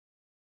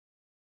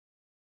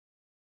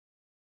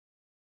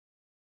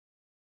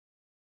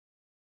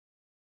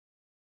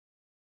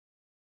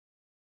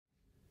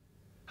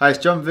Hi, it's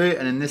John Vu,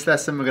 and in this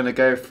lesson we're going to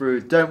go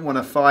through Don't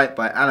Wanna Fight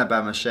by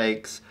Alabama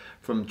Shakes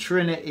from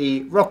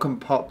Trinity Rock and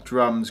Pop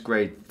Drums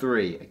Grade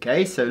 3.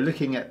 Okay, so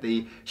looking at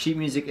the sheet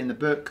music in the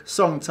book,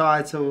 song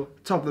title,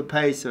 top of the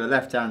page, so the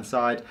left hand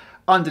side.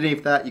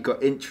 Underneath that you've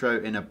got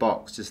intro in a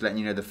box, just letting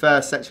you know the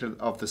first section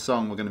of the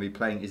song we're going to be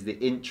playing is the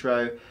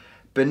intro.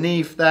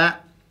 Beneath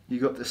that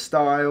you've got the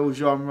style,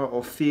 genre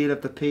or feel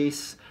of the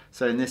piece.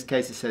 So in this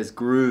case it says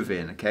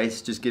grooving, okay,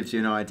 so it just gives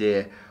you an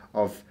idea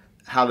of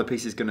how the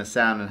piece is going to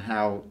sound and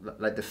how,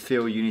 like, the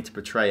feel you need to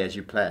portray as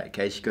you play it.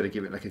 Okay, so you've got to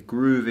give it like a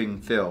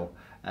grooving feel,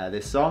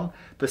 this song.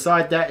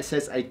 Beside that it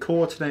says a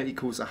quarter note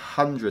equals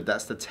 100.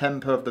 That's the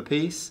tempo of the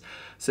piece.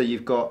 So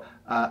you've got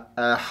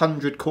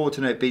 100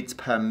 quarter note beats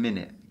per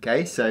minute.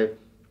 Okay, so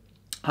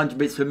 100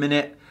 beats per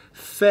minute,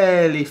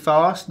 fairly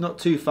fast, not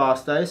too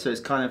fast though, so it's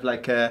kind of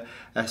like a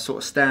sort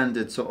of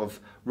standard sort of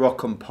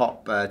rock and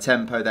pop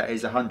tempo that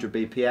is 100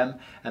 BPM.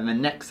 And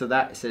then next to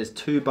that it says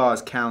 2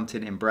 bars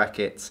counting in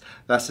brackets.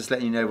 That's just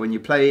letting you know when you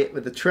play it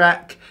with the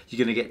track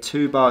you're going to get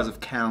 2 bars of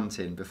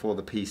counting before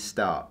the piece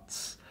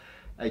starts.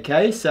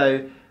 Okay,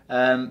 so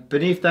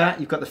beneath that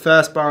you've got the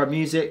first bar of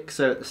music.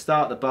 So at the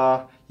start of the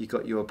bar you've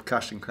got your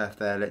percussion clef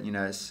there letting you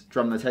know it's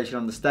drum notation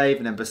on the stave,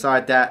 and then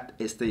beside that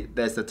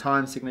there's the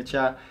time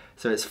signature.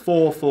 So it's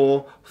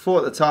 4/4. 4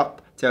 at the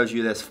top tells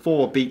you there's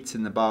 4 beats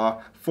in the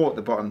bar. 4 at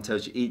the bottom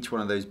tells you each one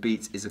of those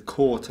beats is a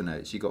quarter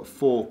note. So you've got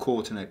 4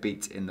 quarter note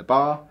beats in the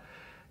bar.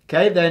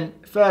 Okay, then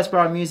first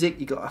bar of music,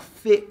 you've got a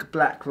thick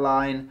black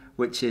line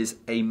which is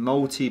a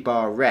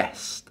multi-bar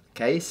rest.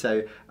 Okay,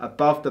 so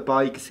above the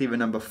bar you can see the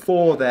number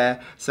 4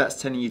 there, so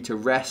that's telling you to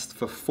rest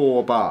for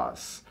 4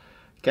 bars.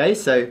 Okay,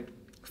 so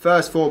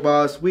first 4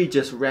 bars we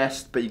just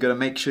rest, but you've got to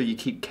make sure you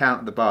keep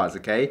count of the bars.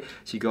 Okay,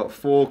 so you've got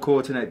 4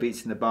 quarter note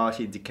beats in the bar, so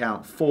you need to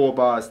count 4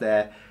 bars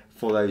there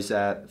for those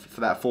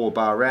for that 4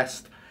 bar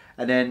rest.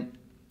 And then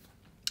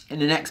in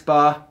the next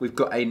bar we've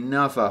got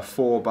another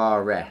 4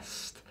 bar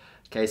rest.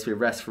 Okay, so we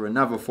rest for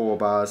another 4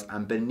 bars,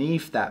 and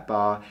beneath that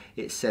bar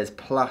it says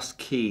plus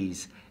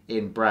keys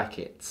in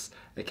brackets.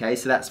 Okay,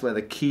 so that's where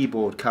the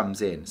keyboard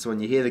comes in. So when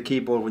you hear the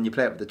keyboard, when you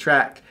play it with the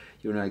track,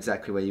 you'll know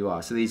exactly where you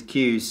are. So these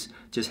cues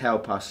just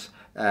help us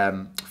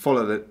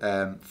follow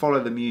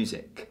the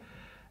music.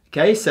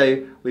 Okay,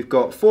 so we've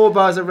got 4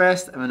 bars of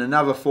rest and then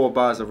another 4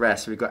 bars of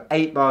rest. So we've got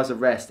 8 bars of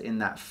rest in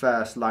that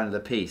first line of the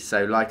piece.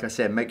 So like I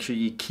said, make sure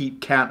you keep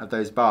count of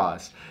those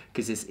bars,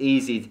 because it's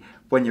easy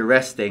when you're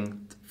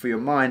resting for your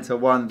mind to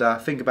wander,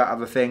 think about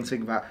other things,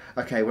 think about,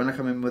 okay, when I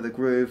come in with a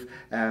groove,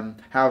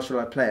 how should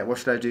I play it? What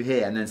should I do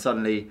here? And then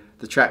suddenly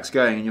the track's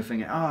going and you're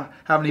thinking, how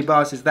many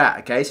bars is that?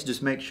 Okay, so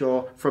just make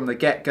sure from the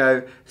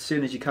get-go, as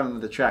soon as you come in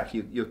with the track,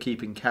 you're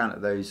keeping count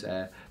of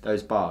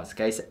those bars.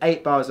 Okay, so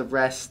 8 bars of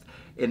rest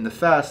in the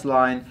first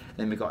line,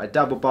 then we've got a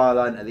double bar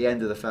line at the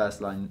end of the first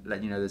line,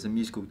 letting you know there's a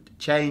musical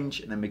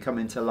change, and then we come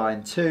into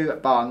line 2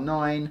 at bar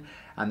 9,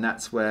 and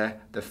that's where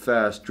the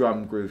first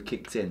drum groove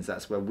kicks in. So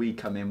that's where we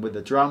come in with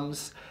the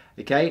drums.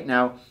 Okay,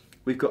 now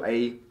we've got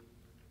in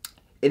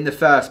the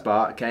first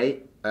bar, okay,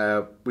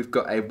 we've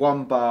got a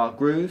 1 bar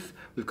groove.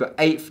 We've got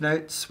 8th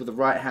notes with the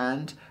right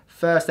hand,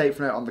 first 8th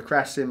note on the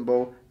crash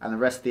cymbal, and the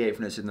rest of the 8th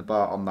notes in the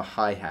bar on the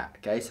hi-hat.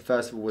 Okay, so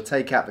first of all we'll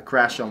take out the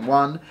crash on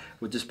 1,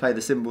 we'll just play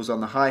the cymbals on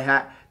the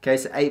hi-hat. Okay,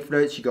 so 8th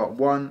notes you got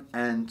 1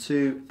 and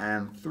 2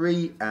 and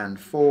 3 and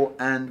 4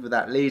 and with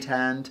that lead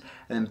hand,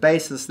 and then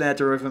bass and snare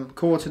drum rhythm,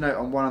 quarter note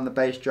on 1 on the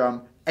bass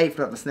drum, 8th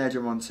note on the snare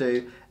drum on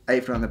 2,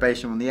 8th note on the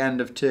bass drum on the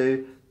end of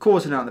 2,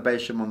 quarter note on the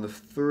bass drum on the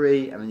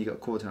 3, and then you got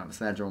quarter note on the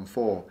snare drum on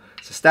 4.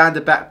 So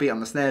standard backbeat on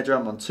the snare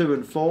drum on 2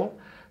 and 4.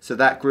 So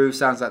that groove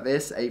sounds like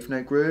this, 8th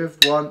note groove,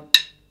 1,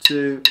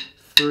 2,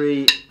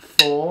 3,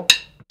 4.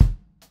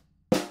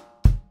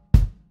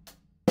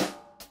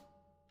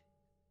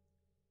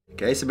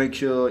 Okay, so make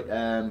sure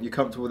you're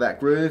comfortable with that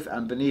groove,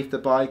 and beneath the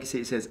bar you can see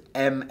it says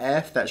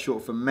MF, that's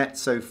short for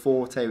mezzo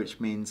forte,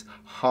 which means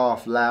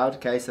half loud.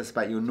 Okay, so that's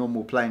about your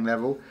normal playing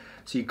level.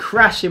 So you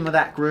crash in with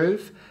that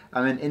groove,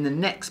 and then in the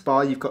next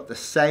bar you've got the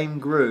same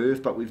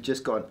groove, but we've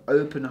just got an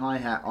open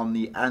hi-hat on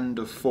the and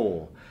of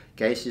 4.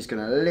 Okay, so you're just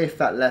going to lift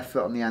that left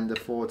foot on the and of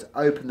 4 to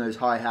open those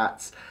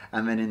hi-hats,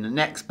 and then in the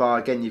next bar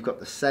again you've got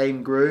the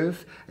same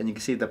groove, and you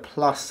can see the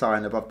plus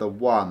sign above the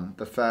 1,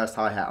 the first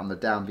hi-hat on the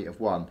downbeat of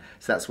 1.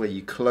 So that's where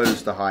you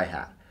close the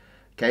hi-hat.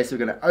 Okay, so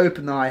we're going to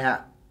open the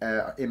hi-hat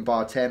in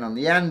bar 10 on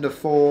the and of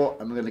 4,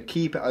 and we're going to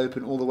keep it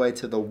open all the way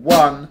to the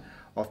 1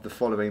 of the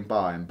following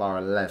bar in bar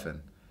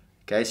 11.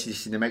 Okay, so you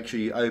just need to make sure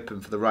you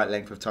open for the right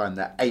length of time,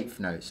 that 8th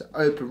note. So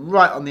open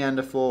right on the end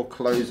of 4,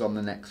 close on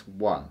the next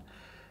 1.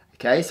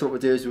 Okay, so what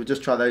we'll do is we'll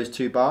just try those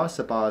 2 bars.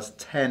 So bars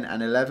 10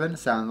 and 11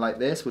 sound like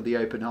this with the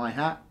open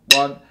hi-hat.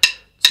 1,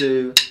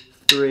 2,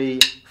 3,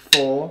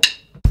 4.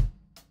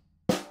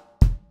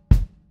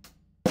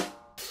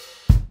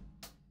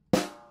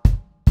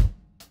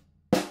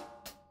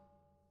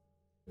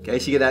 Okay,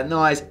 so you get that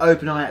nice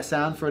open hi-hat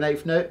sound for an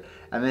 8th note.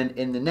 And then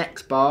in the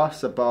next bar,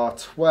 so bar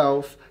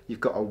 12, you've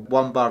got a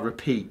 1 bar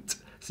repeat.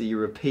 So you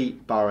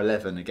repeat bar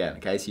 11 again.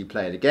 Okay, so you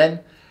play it again.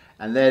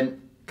 And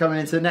then coming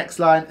into the next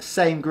line,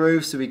 same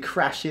groove, so we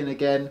crash in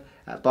again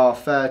at bar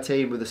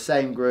 13 with the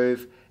same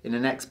groove. In the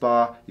next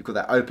bar, you've got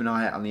that open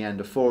hi-hat on the end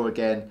of 4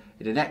 again.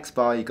 In the next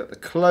bar, you've got the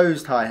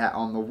closed hi-hat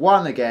on the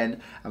 1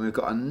 again, and we've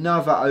got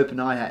another open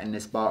hi-hat in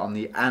this bar on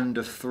the end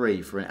of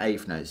 3 for an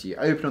 8th note. So you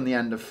open on the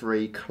end of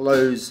 3,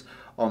 close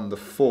on the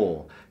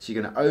 4. So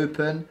you're going to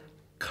open,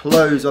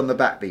 close on the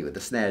backbeat with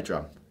the snare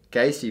drum.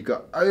 Okay, so you've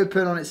got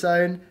open on its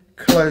own,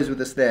 close with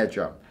the snare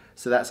drum.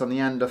 So that's on the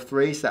end of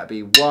 3, so that'd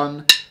be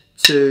 1,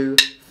 2,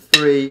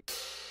 3.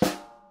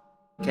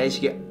 Okay,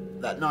 so you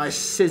get that nice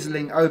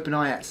sizzling open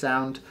hi-hat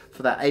sound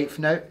for that 8th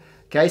note.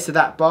 Okay, so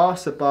that bar,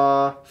 so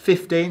bar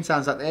 15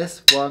 sounds like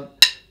this. 1,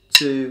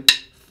 2,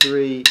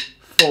 3,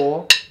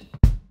 4.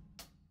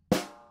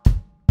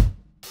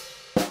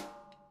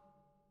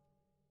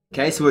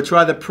 Okay, so we'll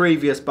try the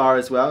previous bar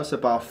as well, so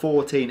bar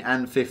 14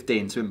 and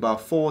 15. So in bar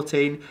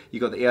 14,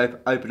 you've got the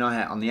open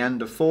hi-hat on the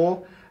end of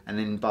 4, and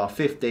in bar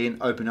 15,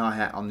 open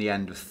hi-hat on the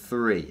end of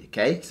 3.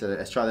 Okay, so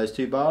let's try those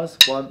 2 bars.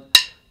 1,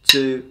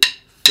 2,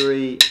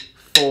 3,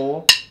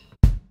 4.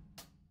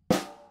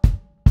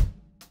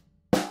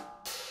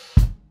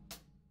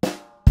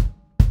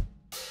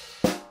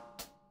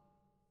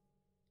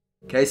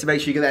 Okay, so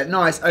make sure you get that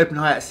nice open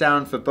hi-hat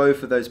sound for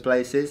both of those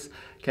places.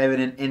 Okay, and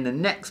then in the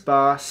next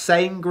bar,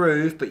 same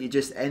groove, but you're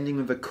just ending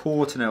with a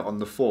quarter note on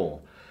the 4.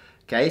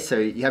 Okay, so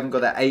you haven't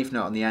got that 8th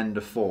note on the end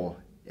of 4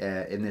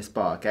 in this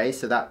bar. Okay,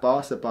 so that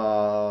bar, so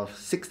bar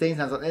 16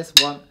 sounds like this.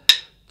 1,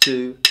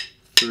 2,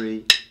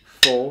 3,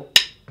 4.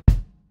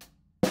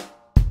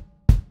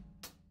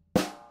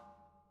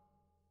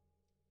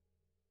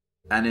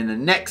 And in the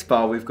next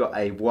bar, we've got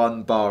a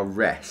 1 bar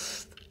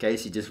rest. Okay,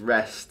 so you just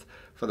rest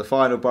for the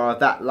final bar of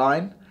that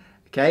line.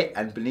 Okay,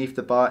 and beneath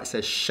the bar, it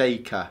says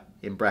shaker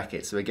in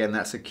brackets. So again,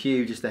 that's a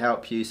cue just to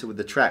help you. So with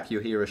the track,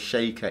 you'll hear a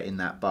shaker in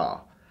that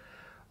bar.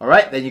 All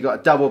right, then you've got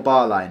a double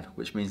bar line,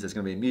 which means there's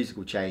going to be a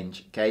musical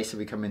change. Okay, so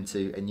we come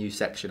into a new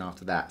section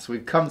after that. So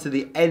we've come to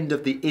the end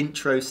of the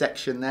intro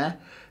section there.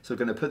 So we're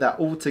going to put that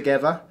all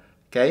together.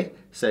 Okay,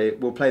 so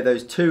we'll play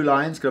those 2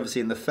 lines, because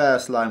obviously in the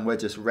first line we're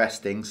just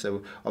resting,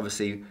 so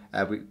obviously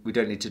we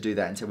don't need to do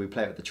that until we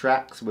play it with the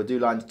track. So we'll do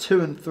lines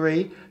 2 and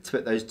 3 to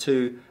put those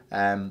 2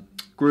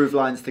 groove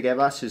lines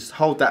together. So just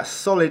hold that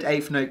solid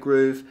 8th note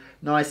groove,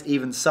 nice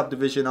even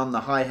subdivision on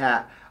the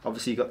hi-hat.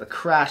 Obviously you've got the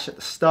crash at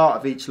the start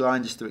of each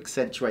line just to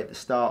accentuate the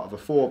start of a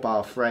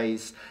 4-bar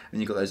phrase,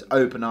 and you've got those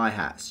open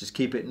hi-hats. Just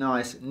keep it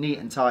nice, neat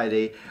and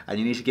tidy, and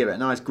you need to give it a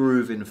nice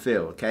groove and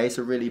feel. Okay,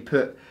 so really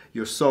put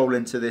your soul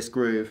into this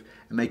groove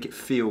and make it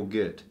feel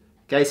good.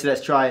 Okay, so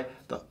let's try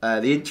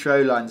the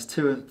intro, lines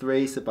 2 and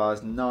 3, so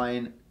bars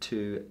 9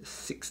 to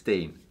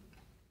 16.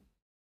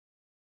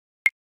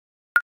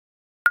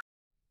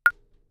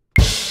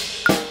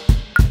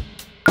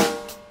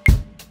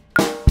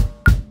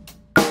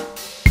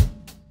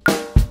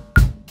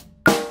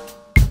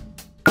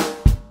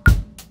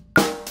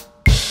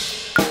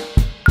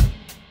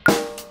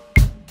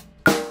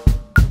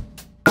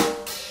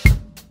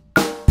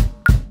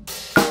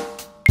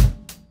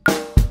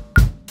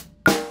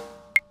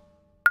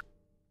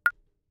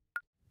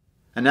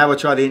 And now we'll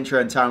try the intro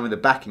in time with the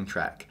backing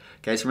track.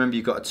 Okay, so remember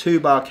you've got a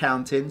 2-bar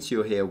count in, so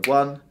you'll hear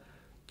 1,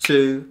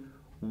 2,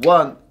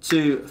 1,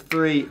 2,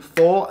 3,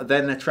 4.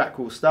 Then the track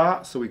will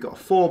start. So we've got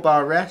a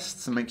 4-bar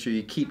rest, so make sure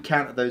you keep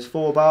count of those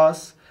 4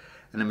 bars.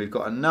 And then we've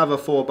got another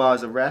 4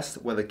 bars of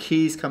rest where the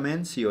keys come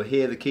in, so you'll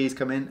hear the keys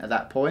come in at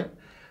that point.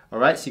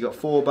 Alright, so you've got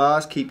 4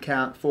 bars, keep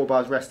count, 4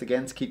 bars rest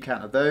again to keep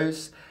count of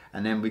those.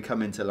 And then we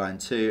come into line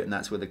 2, and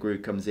that's where the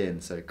groove comes in.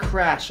 So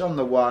crash on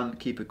the 1,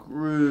 keep a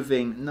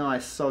grooving,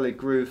 nice solid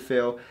groove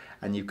feel,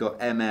 and you've got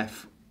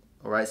MF,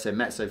 all right, so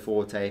mezzo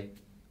forte,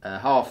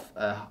 half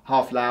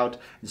loud,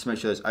 and just make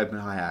sure those open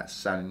hi-hats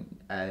sound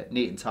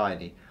neat and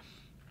tidy.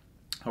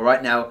 All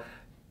right, now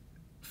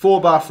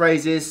 4-bar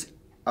phrases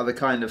are the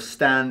kind of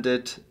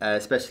standard,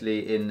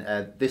 especially in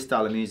this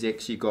style of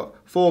music. So you've got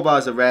 4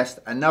 bars of rest,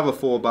 another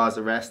 4 bars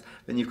of rest,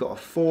 then you've got a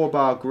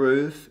 4-bar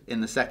groove in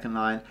the second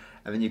line,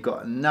 and then you've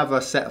got another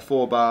set of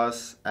 4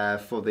 bars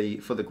for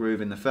the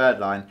groove in the third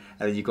line,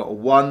 and then you've got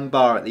 1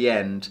 bar at the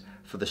end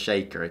for the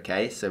shaker.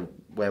 Okay, so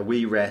where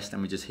we rest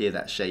and we just hear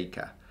that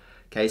shaker.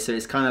 Okay, so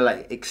it's kind of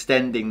like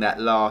extending that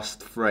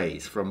last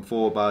phrase from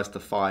 4 bars to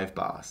 5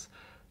 bars.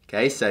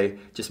 Okay, so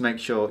just make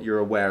sure you're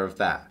aware of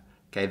that.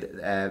 Okay,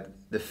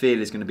 the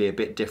feel is going to be a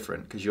bit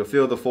different because you'll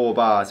feel the 4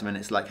 bars when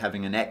it's like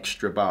having an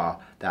extra bar,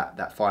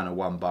 that final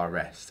 1 bar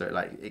rest, so it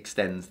like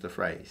extends the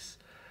phrase.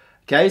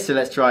 Okay, so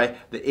let's try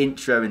the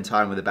intro in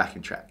time with the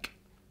backing track.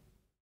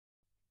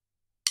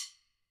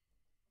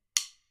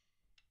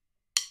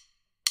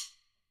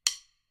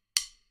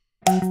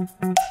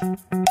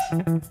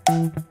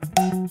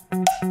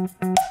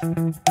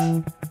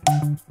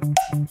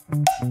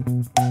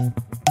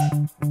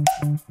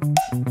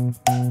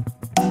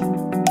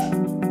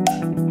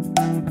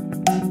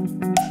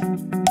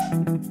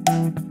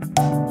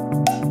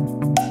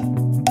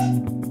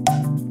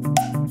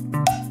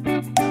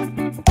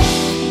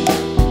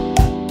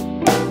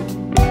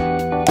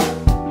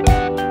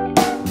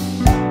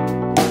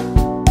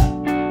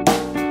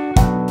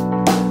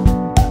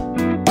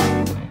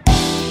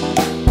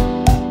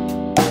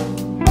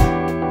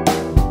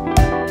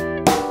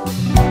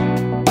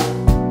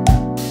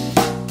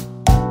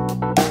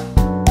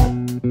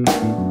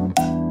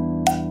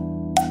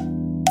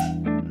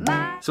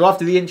 So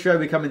after the intro,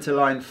 we come into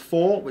line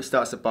 4, which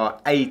starts at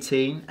bar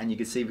 18, and you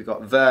can see we've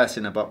got verse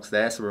in a box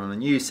there. So we're on a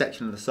new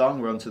section of the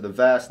song. We're onto the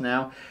verse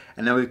now,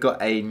 and then we've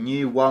got a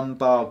new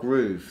 1-bar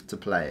groove to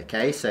play.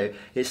 Okay, so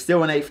it's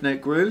still an 8th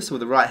note groove. So with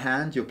the right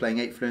hand, you're playing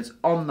 8th notes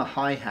on the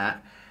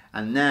hi-hat,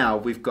 and now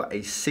we've got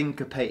a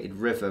syncopated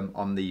rhythm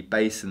on the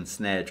bass and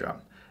snare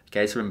drum.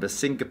 Okay, so remember,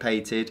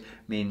 syncopated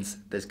means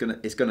it's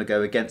gonna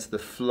go against the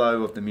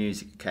flow of the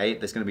music. Okay,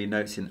 there's gonna be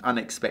notes in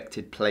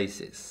unexpected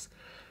places.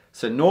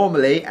 So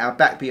normally our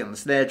backbeat on the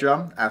snare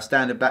drum, our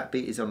standard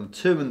backbeat is on the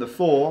 2 and the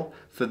 4.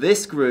 For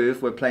this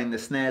groove, we're playing the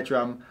snare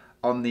drum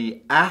on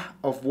the ah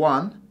of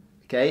 1,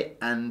 okay,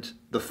 and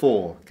the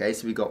 4. Okay,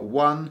 so we've got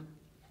 1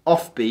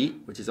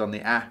 offbeat, which is on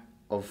the ah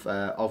of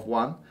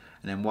 1,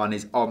 and then 1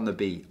 is on the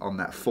beat on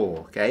that 4.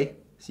 Okay.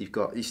 So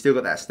you've still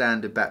got that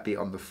standard backbeat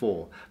on the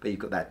 4, but you've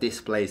got that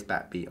displaced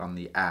backbeat on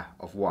the ah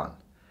of 1.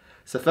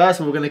 So first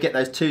of all, we're going to get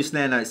those 2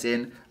 snare notes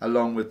in,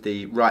 along with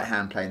the right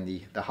hand playing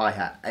the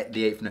hi-hat,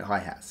 the 8th note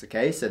hi-hats.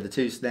 Okay, so the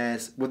 2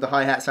 snares with the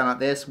hi-hat sound like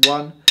this: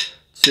 1,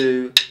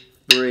 2,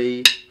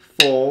 3,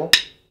 4.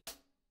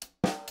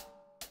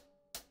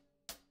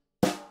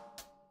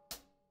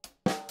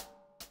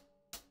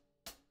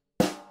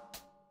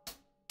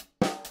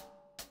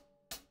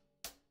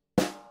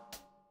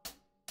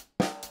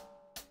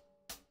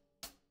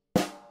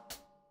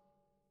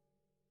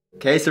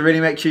 Okay, so really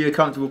make sure you're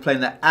comfortable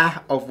playing the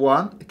ah of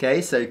 1.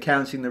 Okay, so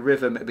counting the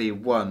rhythm, it'd be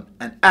 1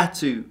 and ah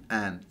 2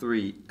 and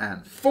 3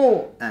 and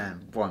 4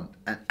 and 1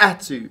 and ah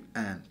 2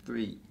 and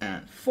 3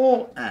 and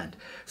 4 and.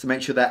 So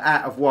make sure that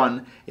ah of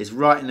 1 is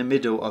right in the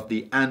middle of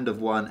the and of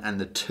 1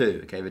 and the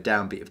 2. Okay, the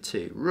downbeat of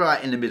 2,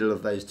 right in the middle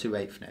of those 2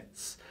 8th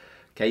notes.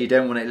 Okay, you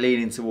don't want it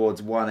leaning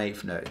towards 1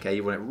 8th note. Okay,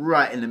 you want it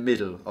right in the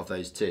middle of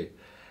those 2.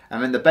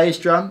 And then the bass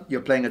drum,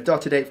 you're playing a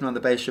dotted 8th note on the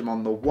bass drum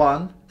on the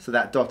 1, so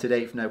that dotted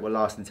 8th note will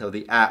last until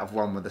the ah of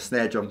 1 where the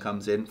snare drum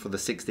comes in for the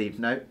 16th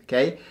note,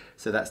 okay?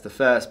 So that's the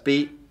first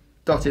beat,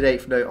 dotted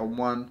 8th note on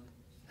 1,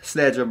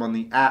 snare drum on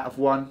the ah of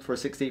 1 for a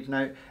 16th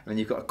note, and then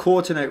you've got a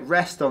quarter note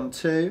rest on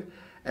 2,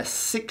 a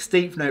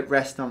 16th note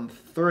rest on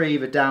 3,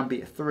 the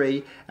downbeat of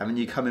 3, and then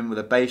you come in with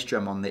a bass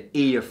drum on the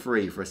E of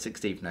 3 for a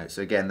 16th note.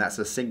 So again, that's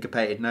a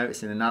syncopated note,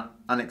 it's in an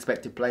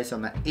unexpected place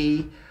on that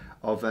E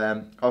of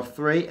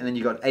 3, and then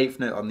you've got 8th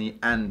note on the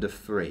and of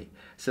 3.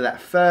 So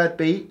that third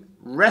beat,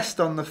 rest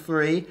on the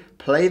 3,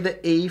 play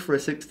the E for a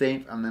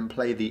 16th, and then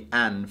play the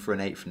and for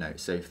an 8th note.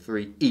 So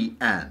 3 E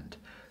and.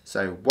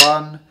 So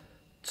 1,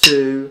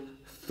 2,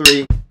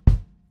 3,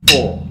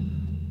 4.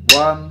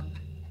 1,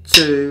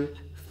 2,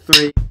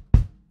 3,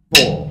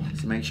 4.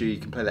 So make sure you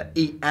can play that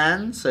E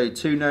and. So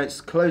 2 notes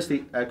close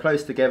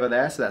together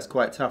there. So that's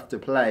quite tough to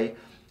play.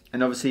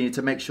 And obviously you need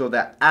to make sure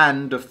that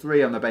and of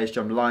 3 on the bass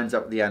drum lines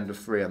up with the and of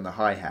 3 on the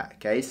hi-hat,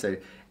 okay? So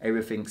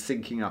everything's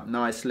syncing up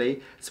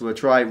nicely. So we'll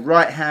try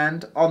right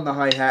hand on the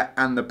hi-hat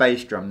and the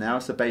bass drum now.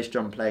 So bass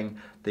drum playing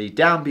the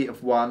downbeat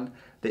of 1,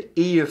 the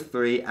E of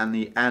 3 and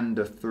the and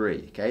of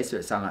 3, okay? So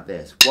it sounds like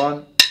this: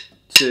 1,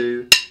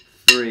 2,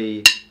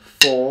 3,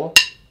 4.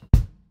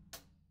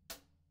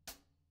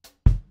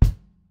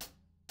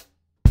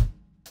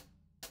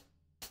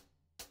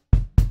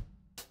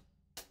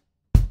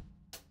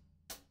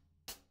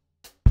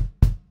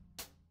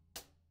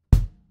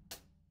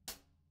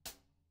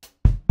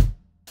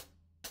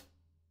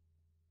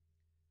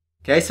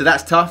 Okay, so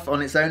that's tough on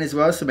its own as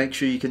well, so make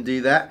sure you can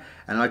do that.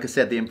 And like I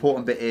said, the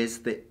important bit is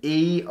the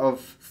E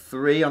of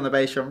 3 on the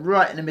bass drum,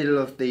 right in the middle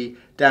of the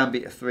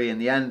downbeat of 3 and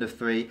the and of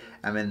 3,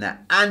 and then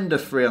that and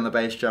of 3 on the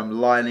bass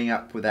drum lining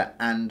up with that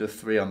and of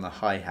 3 on the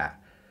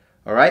hi-hat.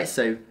 Alright,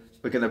 so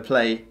we're going to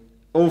play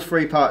all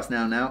 3 parts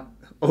now.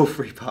 All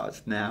 3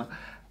 parts now.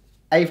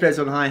 8th notes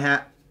on the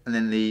hi-hat, and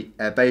then the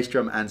bass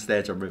drum and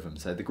snare drum rhythm.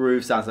 So the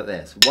groove sounds like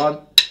this: 1,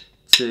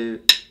 2,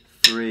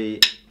 3,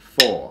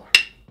 4.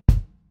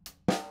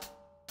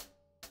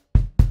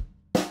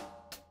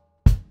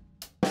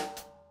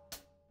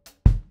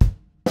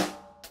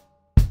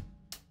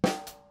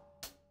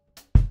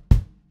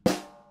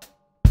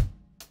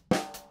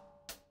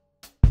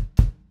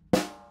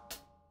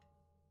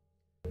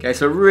 Okay,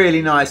 so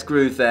really nice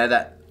groove there.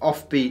 That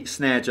offbeat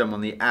snare drum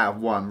on the out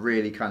of 1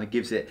 really kind of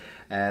gives it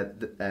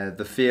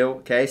the feel.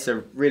 Okay,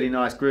 so really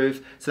nice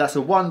groove. So that's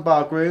a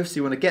 1-bar groove, so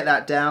you want to get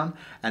that down,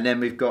 and then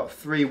we've got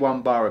 3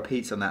 1-bar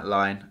repeats on that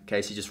line.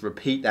 Okay, so you just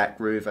repeat that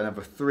groove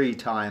another 3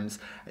 times,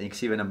 and you can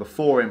see the number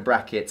 4 in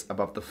brackets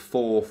above the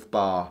 4th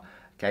bar.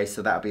 Okay,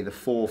 so that'll be the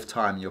 4th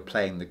time you're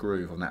playing the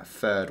groove on that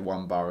 3rd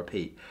 1-bar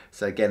repeat.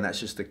 So again, that's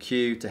just a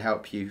cue to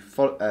help you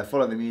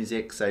follow the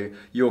music. So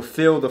you'll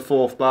feel the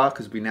 4th bar,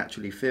 because we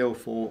naturally feel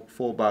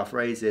 4-bar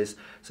phrases.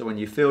 So when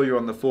you feel you're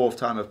on the 4th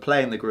time of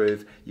playing the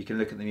groove, you can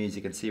look at the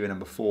music and see the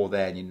number 4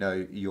 there, and you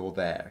know you're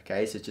there.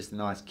 Okay, so it's just a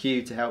nice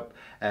cue to help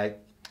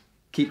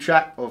keep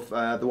track of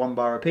the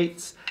 1-bar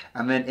repeats.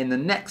 And then in the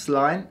next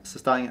line, so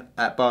starting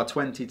at bar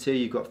 22,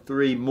 you've got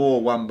 3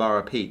 more 1-bar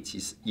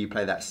repeats. You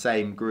play that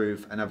same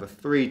groove another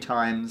 3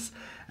 times,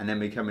 and then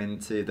we come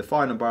into the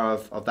final bar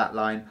of that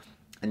line,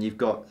 and you've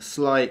got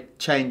slight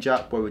change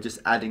up where we're just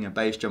adding a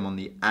bass drum on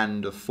the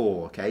and of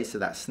 4, okay? So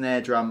that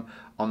snare drum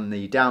on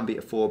the downbeat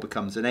of 4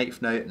 becomes an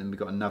 8th note, and then we've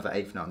got another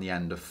 8th note on the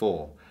and of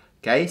 4.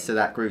 Okay, so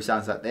that groove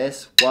sounds like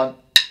this. 1,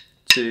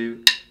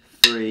 2,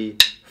 3,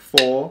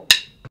 4.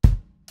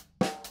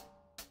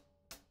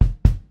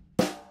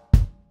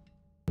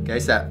 Okay,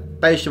 so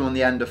that bass drum on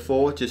the end of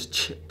 4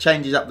 just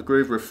changes up the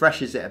groove,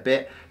 refreshes it a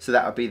bit, so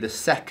that would be the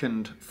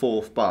second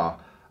 4th bar.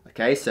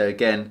 Okay, so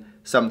again,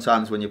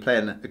 sometimes when you're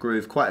playing a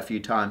groove quite a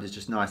few times, it's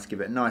just nice to give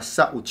it a nice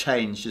subtle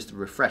change just to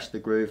refresh the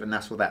groove, and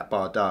that's what that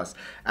bar does,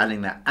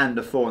 adding that and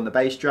of 4 on the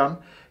bass drum.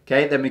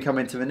 Okay, then we come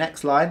into the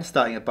next line,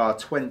 starting at bar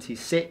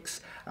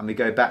 26, and we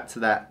go back to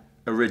that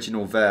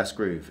original verse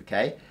groove,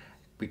 okay?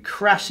 We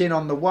crash in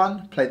on the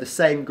 1, play the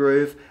same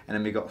groove, and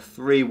then we got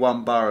 3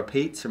 1-bar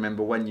repeats.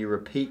 Remember, when you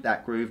repeat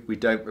that groove, we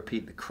don't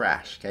repeat the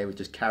crash, okay? We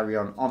just carry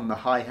on the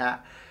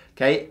hi-hat.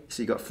 Okay,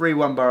 so you've got 3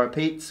 1-bar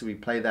repeats, so we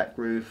play that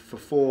groove for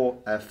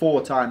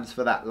four times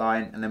for that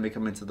line, and then we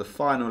come into the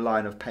final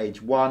line of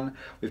page 1.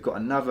 We've got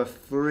another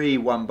 3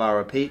 1-bar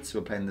repeats, so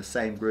we're playing the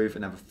same groove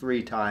another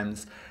 3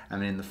 times,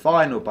 and then in the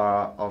final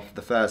bar of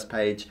the first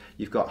page,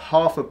 you've got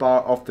half a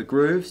bar of the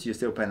groove, so you're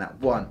still playing that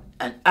 1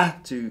 and a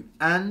 2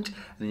 and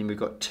then we've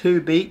got 2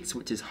 beats,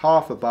 which is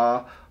half a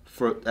bar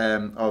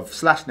of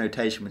slash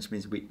notation, which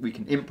means we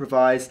can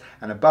improvise,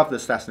 and above the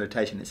slash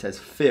notation it says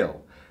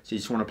fill. So you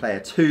just want to play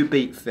a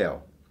 2-beat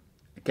fill,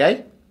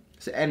 okay?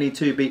 So any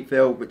 2-beat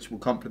fill which will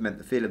complement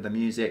the feel of the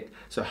music.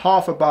 So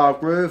half a bar of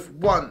groove,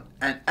 1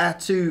 and a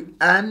 2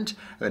 and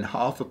then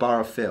half a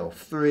bar of fill,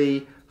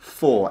 3,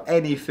 4,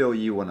 any fill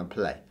you want to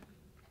play.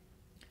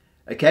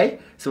 Okay,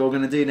 so what we're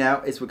going to do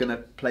now is we're going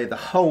to play the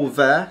whole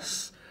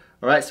verse.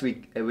 All right, so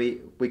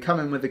we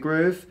come in with the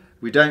groove.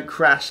 We don't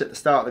crash at the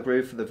start of the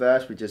groove for the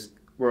verse.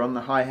 We're on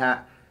the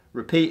hi-hat,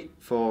 repeat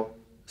for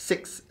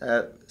 6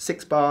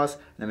 bars,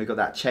 and then we've got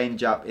that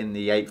change up in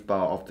the 8th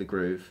bar of the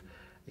groove.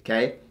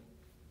 Okay,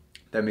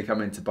 then we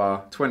come into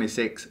bar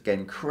 26,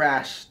 again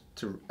crash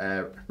to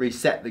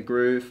reset the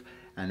groove,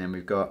 and then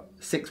we've got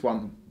 6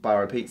 1-bar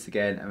repeats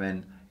again, and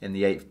then in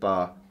the 8th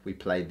bar we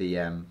play the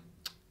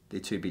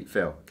 2-beat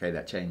fill, okay,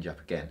 that change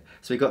up again.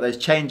 So we've got those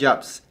change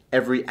ups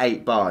every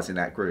 8 bars in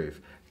that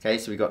groove. Okay,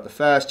 so we got the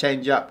first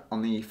change up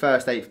on the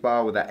first 8th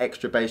bar with that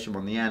extra bass drum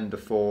on the end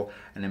of 4,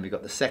 and then we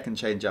got the second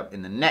change up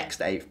in the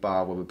next 8th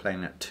bar where we're playing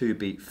that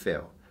 2-beat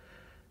fill.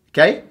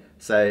 Okay,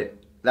 so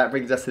that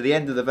brings us to the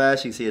end of the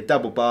verse. You can see a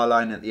double bar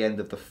line at the end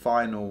of the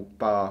final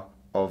bar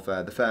of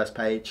the first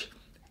page.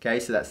 Okay,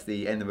 so that's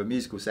the end of a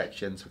musical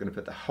section. So we're going to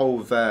put the whole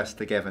verse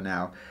together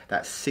now,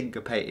 that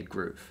syncopated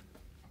groove.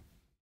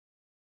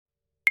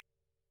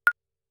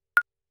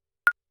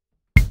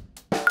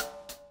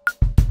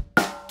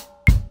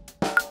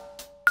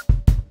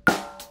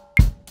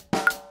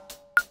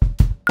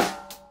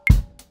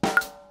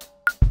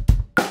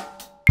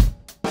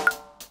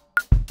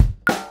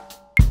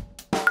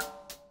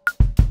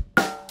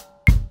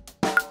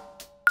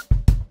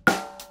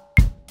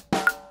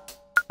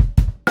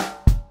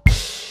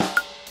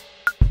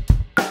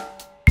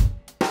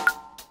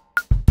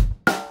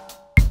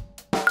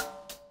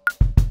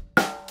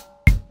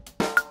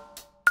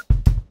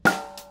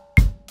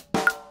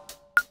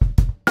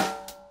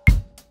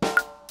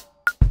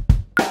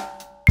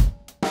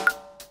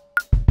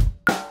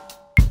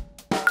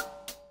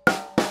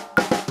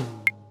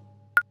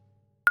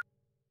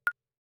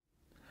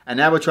 And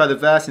now we'll try the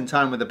verse in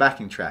time with the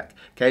backing track.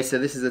 Okay, so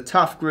this is a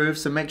tough groove,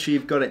 so make sure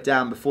you've got it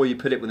down before you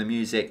put it with the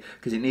music,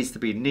 because it needs to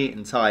be neat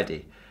and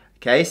tidy.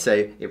 Okay,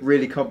 so it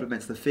really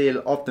complements the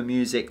feel of the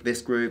music,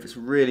 this groove. It's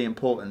really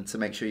important to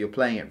make sure you're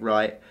playing it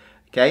right.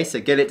 Okay, so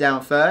get it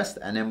down first,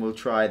 and then we'll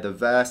try the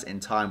verse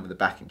in time with the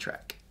backing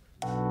track.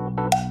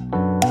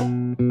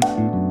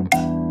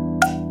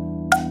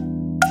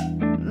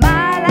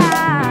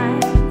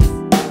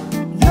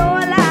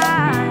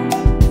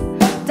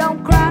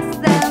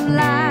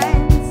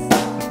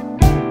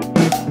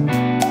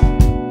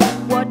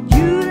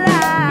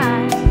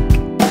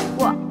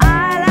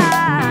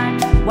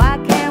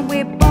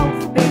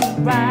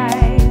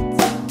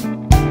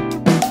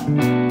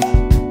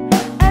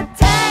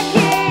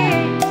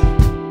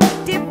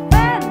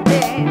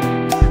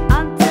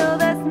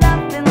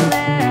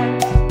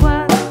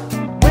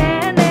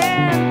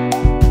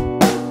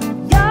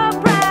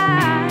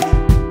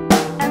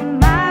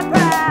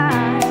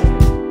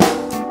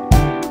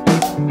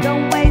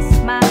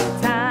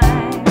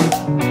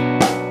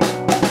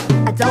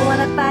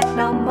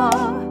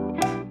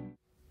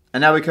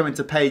 And now we come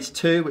into page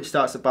 2, which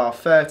starts at bar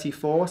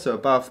 34. So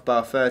above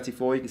bar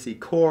 34, you can see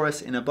chorus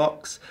in a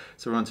box.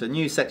 So we're on to a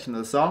new section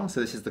of the song.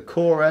 So this is the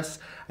chorus,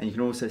 and you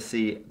can also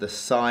see the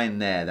sign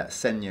there, that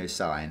Senyo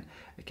sign.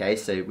 Okay,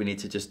 so we need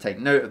to just take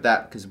note of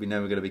that because we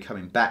know we're going to be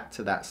coming back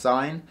to that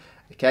sign.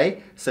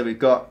 Okay, so we've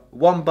got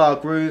 1-bar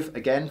groove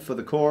again for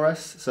the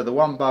chorus. So the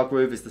 1-bar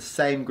groove is the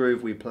same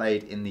groove we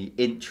played in the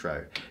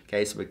intro.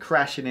 Okay, so we're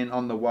crashing in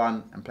on the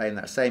 1 and playing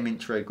that same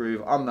intro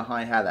groove on the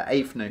hi-hat, that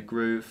 8th note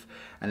groove.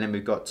 And then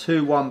we've got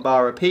 2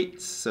 1-bar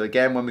repeats. So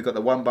again, when we've got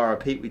the 1-bar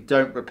repeat, we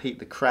don't repeat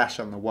the crash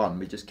on the 1.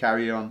 We just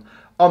carry on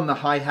on the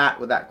hi-hat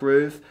with that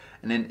groove,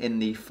 and then in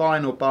the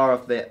final bar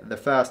of the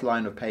first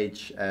line of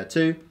page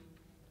 2,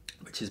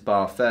 which is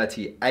bar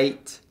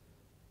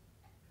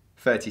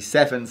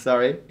 37,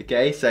 sorry,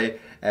 okay, so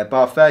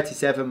bar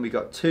 37, we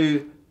got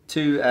two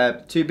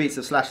beats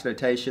of slash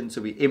notation,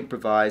 so we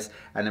improvise,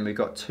 and then we've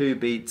got 2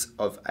 beats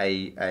of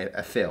a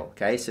fill,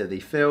 okay, so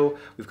the fill,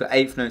 we've got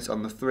 8th notes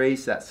on the 3,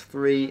 so that's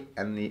 3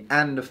 and the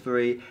and of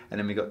 3, and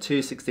then we've got 2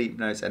 16th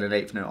notes and an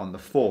 8th note on the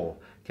 4,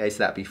 okay, so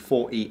that'd be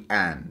 4E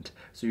and.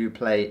 So you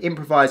play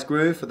improvised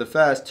groove for the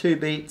first 2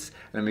 beats,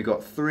 and then we've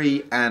got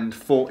 3 and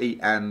 4E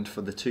and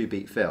for the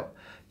 2-beat fill.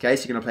 Okay,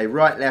 so you're going to play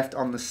right left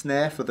on the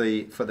snare for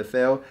the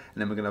fill, and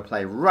then we're going to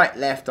play right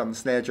left on the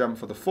snare drum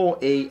for the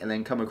 4E, and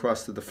then come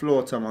across to the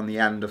floor tom on the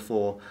and of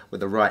 4 with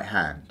the right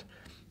hand.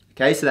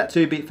 Okay, so that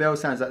 2-beat fill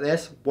sounds like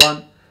this.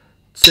 1,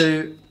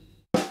 2.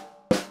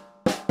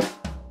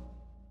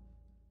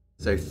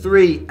 So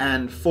 3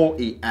 and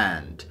 4E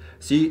and.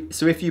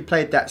 So if you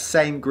played that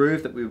same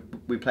groove that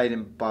we played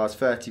in bars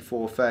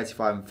 34,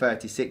 35 and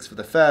 36 for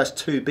the first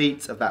 2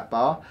 beats of that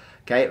bar,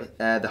 okay,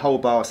 the whole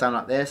bar will sound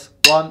like this.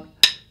 1,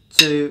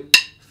 2,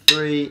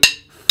 3,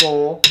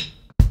 4.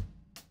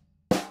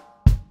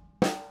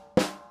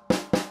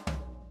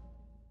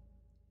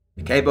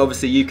 Okay, but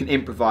obviously you can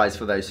improvise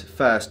for those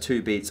first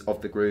 2 beats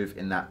of the groove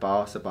in that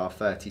bar, so bar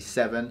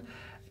 37.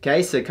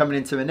 Okay, so coming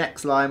into the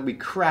next line, we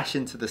crash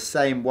into the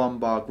same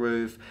 1-bar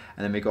groove,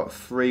 and then we've got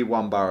 3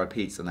 1-bar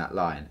repeats on that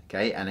line.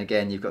 Okay, and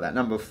again, you've got that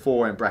number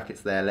 4 in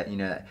brackets there, letting you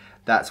know that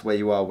that's where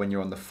you are when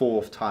you're on the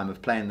 4th time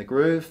of playing the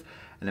groove.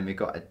 And then we've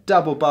got a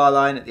double bar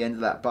line at the end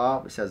of that bar,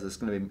 which says there's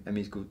going to be a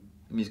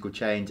musical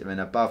change, and then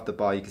above the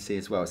bar you can see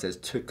as well, it says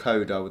to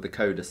coda with the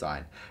coda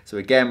sign. So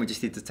again, we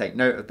just need to take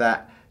note of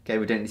that. Okay,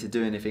 we don't need to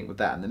do anything with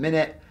that in a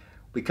minute.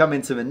 We come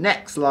into the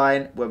next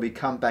line where we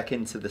come back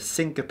into the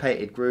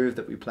syncopated groove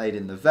that we played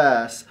in the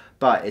verse,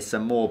 but it's a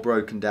more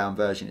broken down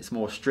version. It's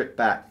more stripped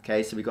back.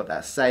 Okay, so we got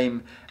that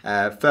same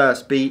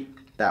first beat,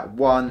 that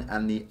 1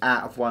 and the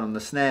at of 1 on the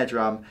snare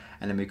drum,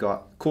 and then we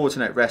got quarter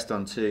note rest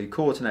on 2,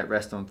 quarter note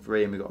rest on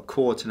 3, and we got a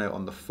quarter note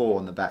on the 4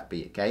 on the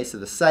backbeat. Okay, so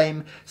the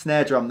same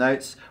snare drum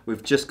notes,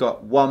 we've just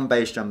got 1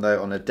 bass drum note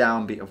on a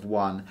downbeat of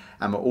 1,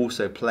 and we're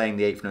also playing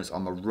the 8th notes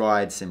on the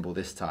ride cymbal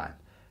this time.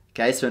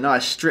 Okay, so a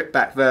nice stripped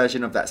back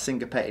version of that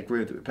syncopated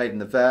groove that we played in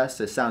the verse.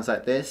 So it sounds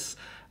like this.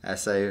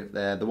 So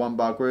the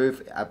 1-bar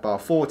groove at bar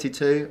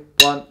 42.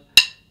 1,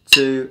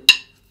 2,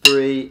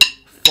 3,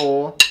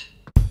 4.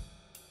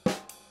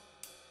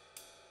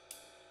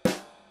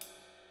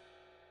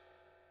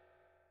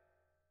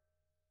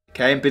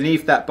 Okay, and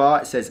beneath that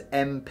bar it says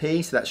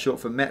MP, so that's short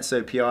for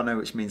mezzo piano,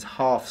 which means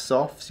half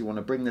soft. So you want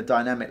to bring the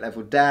dynamic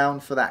level down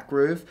for that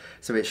groove.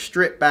 So it's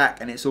stripped back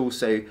and it's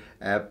also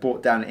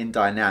brought down in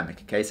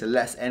dynamic. Okay, so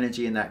less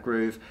energy in that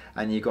groove,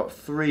 and you've got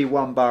 3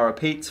 1-bar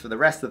repeats for the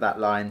rest of that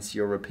line. So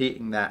you're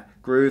repeating that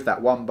groove,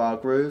 that 1-bar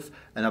groove,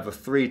 another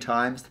 3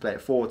 times to play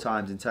it 4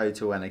 times in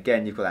total. And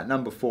again, you've got that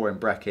number 4 in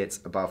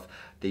brackets above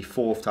the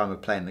 4th time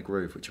of playing the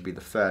groove, which will be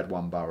the 3rd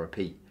 1-bar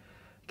repeat.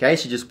 Okay,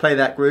 so just play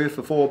that groove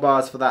for 4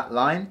 bars for that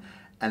line,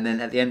 and then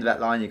at the end of that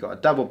line you've got a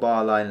double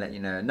bar line, let you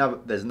know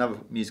there's another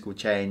musical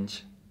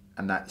change,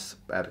 and that's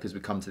because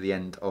we come to the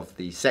end of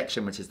the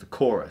section, which is the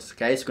chorus.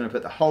 Okay, so we're going to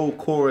put the whole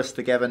chorus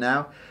together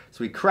now.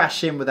 So we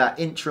crash in with that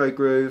intro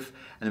groove,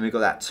 and then we've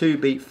got that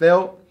 2-beat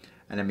fill,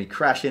 and then we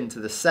crash into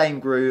the same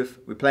groove,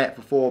 we play it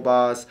for 4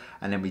 bars,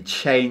 and then we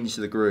change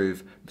the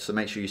groove. So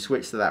make sure you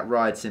switch to that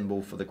ride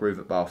cymbal for the groove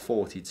at bar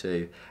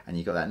 42, and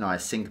you've got that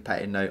nice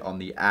syncopated note on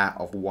the at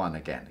of 1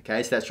 again.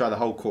 Okay, so let's try the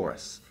whole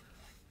chorus.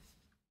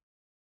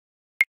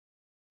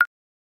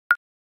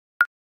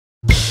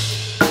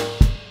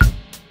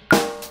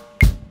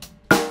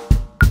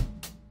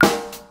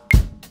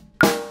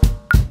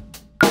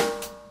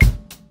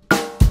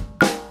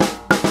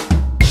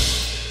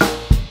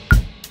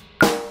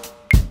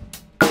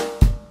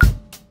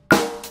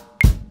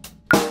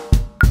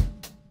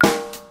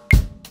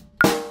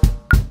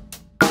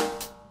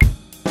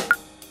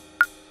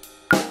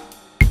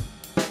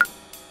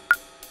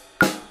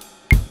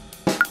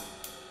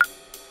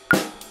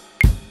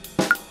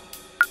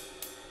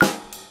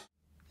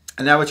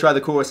 And now we'll try the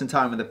chorus in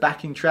time with a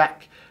backing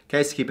track.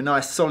 Okay, so keep a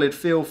nice solid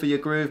feel for your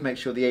groove. Make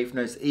sure the 8th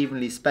note's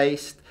evenly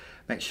spaced.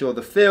 Make sure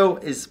the fill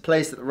is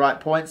placed at the right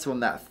point, so on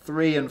that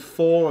 3 and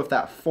 4 of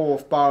that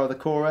 4th bar of the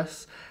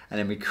chorus. And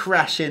then we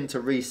crash in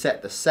to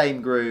reset the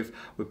same groove.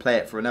 We play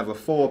it for another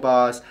 4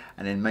 bars,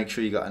 and then make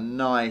sure you got a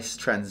nice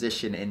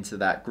transition into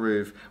that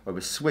groove where we're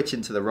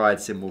switching to the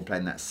ride cymbal,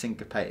 playing that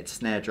syncopated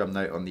snare drum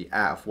note on the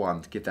at of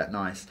 1 to give that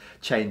nice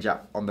change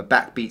up on the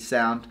backbeat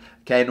sound.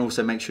 Okay, and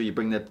also make sure you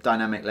bring the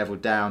dynamic level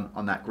down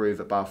on that groove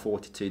at bar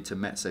 42 to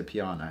mezzo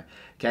piano.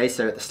 Okay,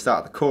 so at the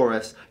start of the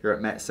chorus, you're at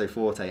mezzo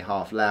forte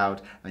half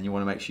loud, and you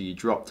want to make sure you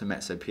drop to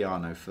mezzo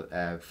piano for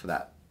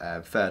that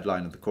 3rd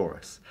line of the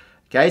chorus.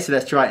 Okay, so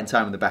let's try it in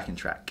time with the backing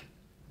track.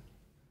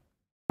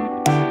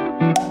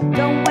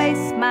 Don't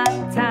waste my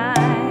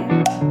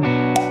time.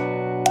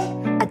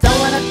 I don't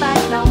wanna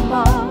fight no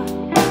more.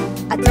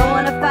 I don't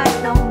wanna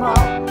fight no more.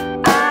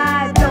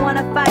 I don't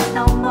wanna fight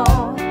no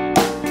more.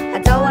 I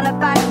don't wanna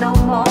fight no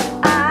more.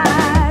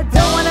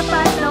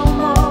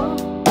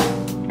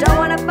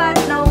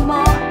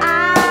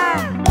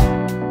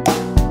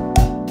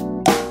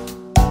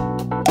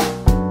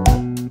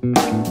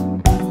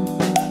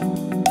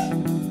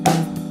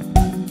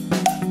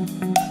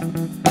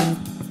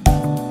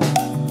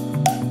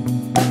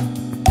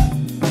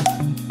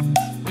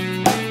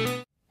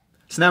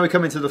 So now we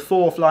come into the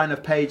fourth line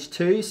of page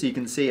 2, so you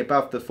can see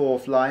above the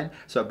fourth line,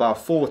 so at bar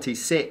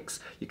 46,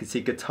 you can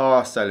see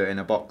guitar solo in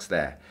a box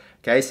there.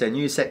 Okay, so a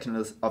new section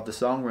of the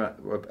song, we're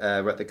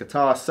at the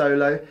guitar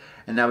solo,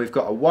 and now we've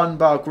got a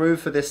 1-bar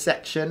groove for this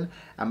section,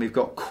 and we've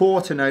got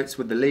quarter notes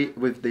with the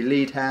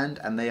lead hand,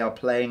 and they are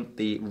playing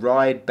the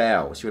ride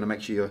bell. So you want to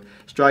make sure you're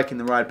striking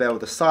the ride bell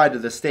with the side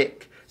of the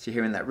stick, so you're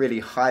hearing that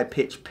really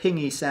high-pitched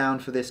pingy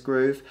sound for this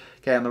groove,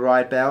 okay, on the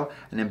ride bell.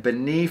 And then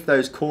beneath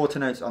those quarter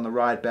notes on the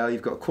ride bell,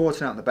 you've got a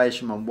quarter note on the bass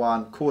drum on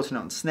 1, quarter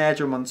note on the snare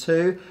drum on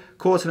 2,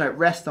 quarter note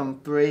rest on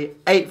 3,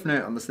 8th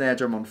note on the snare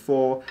drum on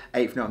 4,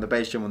 8th note on the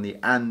bass drum on the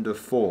and of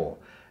 4.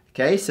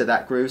 Okay, so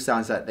that groove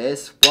sounds like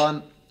this.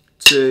 1,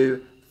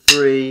 2,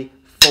 3,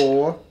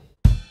 4.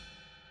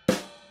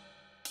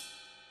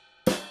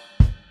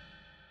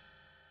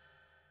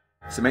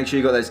 So make sure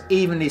you've got those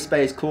evenly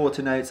spaced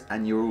quarter notes,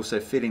 and you're also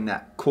feeling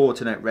that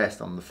quarter note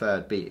rest on the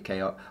 3rd beat, okay,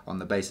 on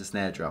the bass and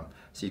snare drum.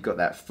 So you've got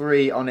that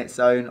 3 on its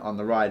own on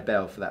the ride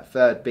bell for that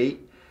 3rd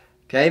beat.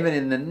 Okay, then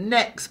in the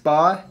next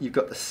bar, you've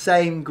got the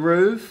same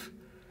groove.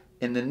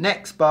 In the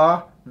next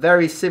bar,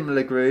 very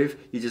similar groove,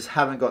 you just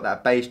haven't got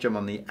that bass drum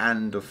on the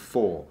and of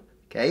 4,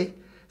 okay?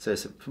 So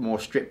it's a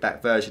more stripped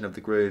back version of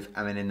the groove,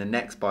 and then in the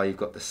next bar, you've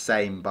got the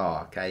same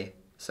bar, okay?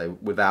 So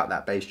without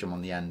that bass drum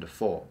on the and of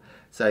 4.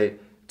 So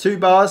 2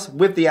 bars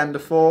with the and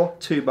of 4,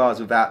 2 bars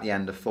without the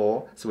and of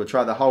 4. So we'll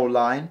try the whole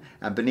line,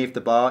 and beneath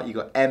the bar you've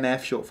got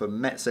MF, short for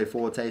mezzo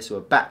forte, so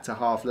we're back to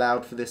half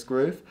loud for this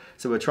groove.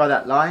 So we'll try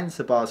that line,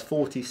 so bars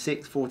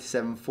 46,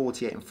 47,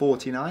 48 and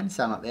 49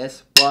 sound like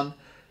this. 1,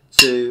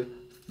 2,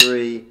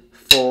 3,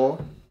 4.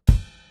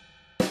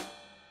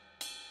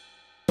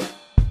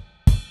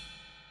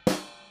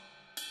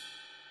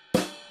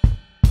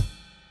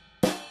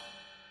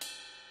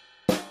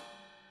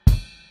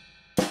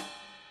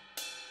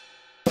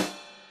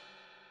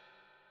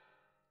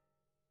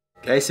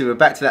 Okay, so we're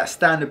back to that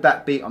standard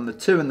backbeat on the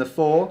 2 and the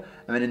 4,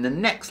 and then in the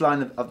next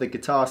line of the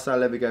guitar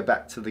solo we go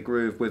back to the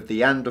groove with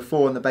the and of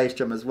 4 on the bass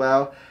drum as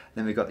well.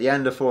 Then we've got the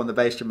and of 4 on the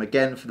bass drum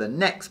again for the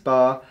next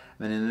bar,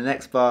 and then in the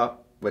next bar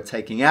we're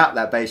taking out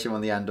that bass drum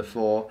on the and of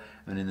 4,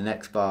 and in the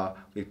next bar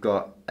we've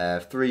got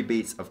 3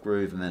 beats of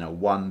groove and then a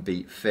 1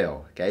 beat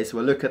fill. Okay, so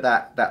we'll look at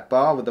that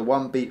bar with the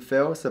 1 beat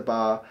fill, so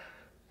bar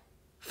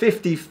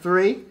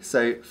 53,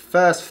 so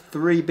first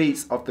 3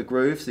 beats of the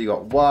groove, so you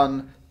got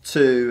 1,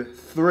 2,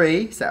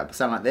 3, so that'll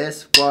sound like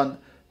this. 1,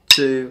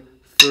 2,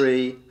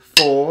 3,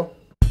 4.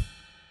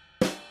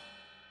 And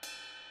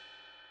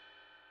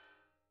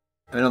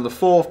then on the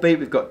 4th beat,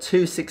 we've got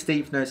 2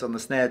 16th notes on the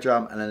snare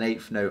drum and an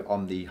 8th note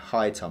on the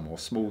high tom or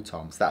small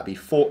tom. So that'd be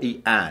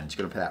 40 and.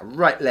 You're going to play that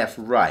right, left,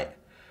 right.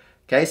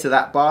 Okay, so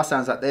that bar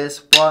sounds like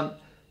this. 1,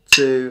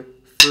 2,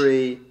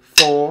 3,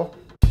 4.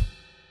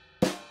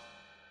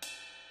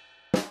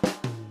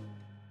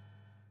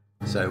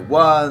 So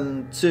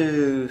 1,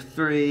 2,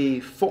 3,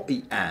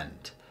 40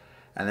 and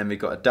then we've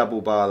got a double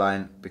bar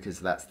line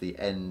because that's the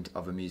end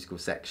of a musical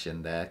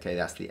section there. Okay,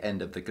 that's the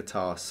end of the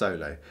guitar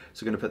solo.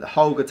 So we're going to put the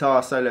whole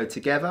guitar solo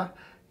together.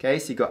 Okay,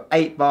 so you've got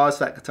 8 bars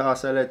for that guitar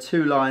solo,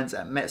 2 lines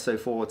at mezzo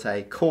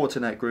forte, quarter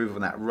note groove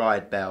on that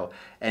ride bell,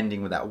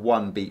 ending with that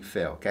 1 beat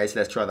fill. Okay, so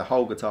let's try the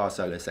whole guitar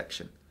solo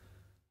section.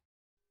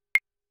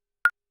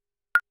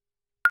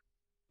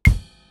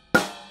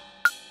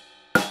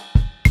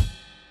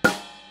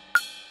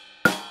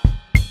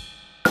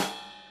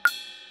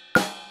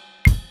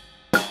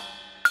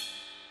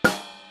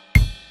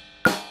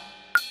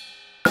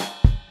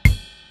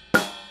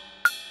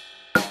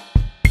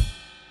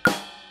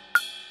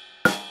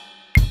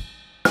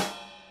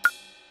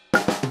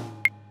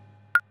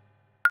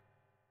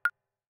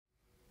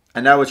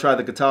 And now we'll try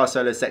the guitar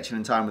solo section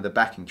in time with the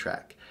backing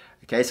track.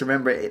 Okay, so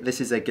remember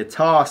this is a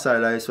guitar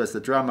solo, so as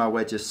the drummer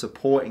we're just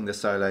supporting the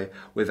solo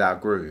with our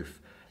groove.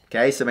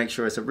 Okay, so make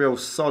sure it's a real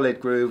solid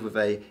groove with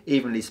a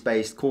evenly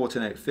spaced quarter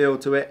note feel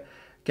to it.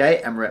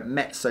 Okay, and we're at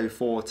mezzo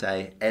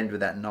forte, end with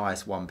that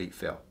nice 1 beat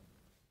fill.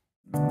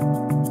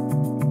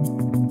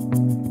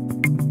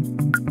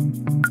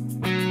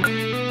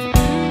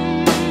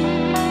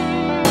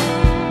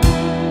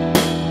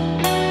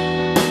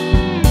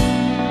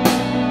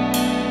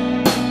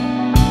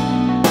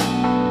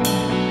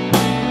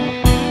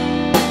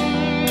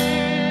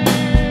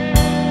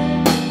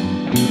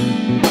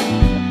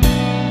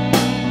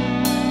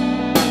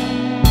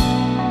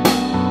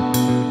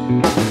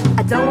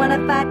 Don't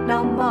wanna fight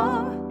no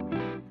more.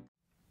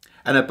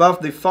 And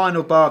above the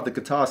final bar of the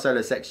guitar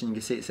solo section, you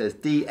can see it says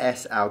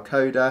DS al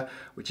coda,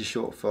 which is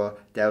short for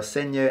Del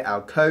Segno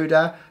al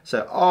coda.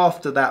 So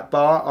after that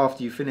bar,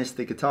 after you finish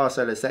the guitar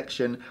solo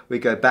section, we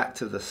go back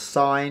to the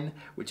sign,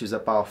 which is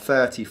at bar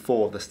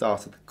 34, the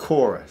start of the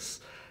chorus.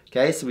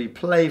 Okay, so we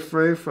play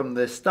through from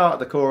the start of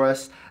the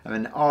chorus, and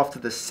then after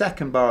the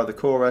second bar of the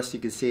chorus,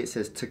 you can see it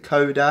says to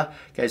coda.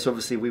 Okay, so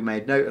obviously we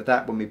made note of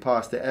that when we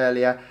passed it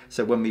earlier.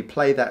 So when we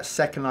play that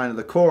second line of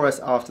the chorus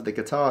after the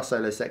guitar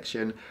solo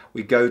section,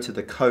 we go to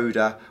the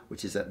coda,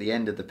 which is at the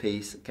end of the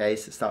piece. Okay,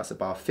 so it starts at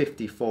bar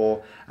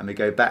 54, and we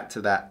go back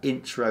to that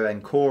intro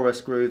and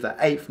chorus groove, that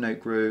 8th note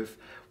groove.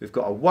 We've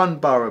got a 1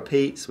 bar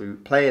repeat, so we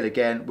play it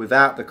again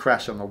without the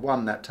crash on the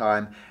 1 that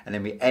time, and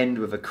then we end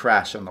with a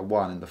crash on the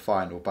 1 in the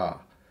final bar.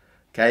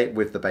 Okay,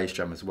 with the bass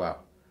drum as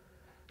well.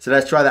 So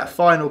let's try that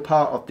final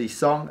part of the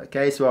song.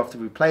 Okay, so after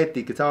we played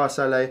the guitar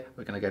solo,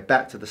 we're going to go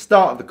back to the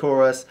start of the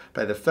chorus,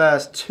 play the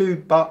first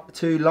two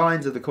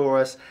lines of the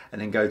chorus, and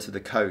then go to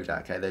the coda.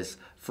 Okay, there's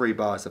 3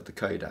 bars of the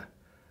coda.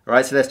 All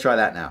right, so let's try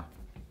that now.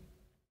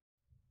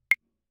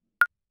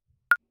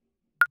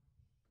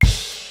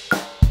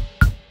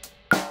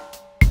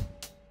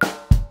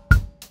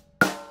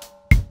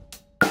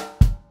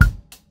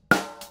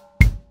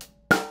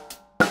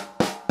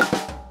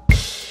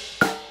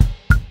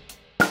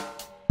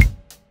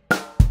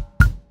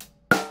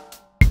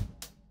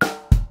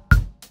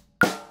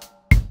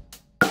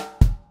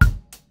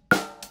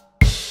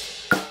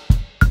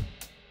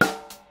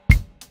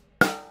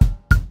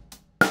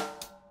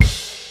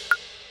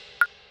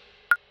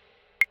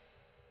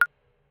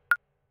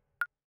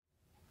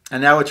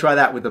 And now we'll try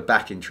that with the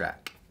backing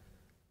track.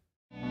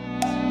 I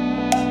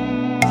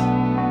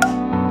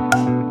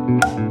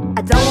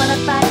don't wanna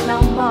fight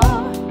no more.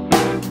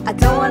 I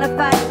don't wanna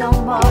fight no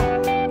more.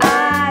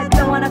 I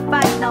don't wanna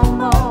fight no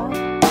more.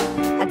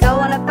 I don't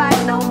wanna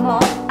fight no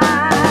more.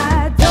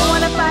 I don't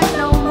wanna fight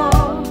no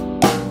more.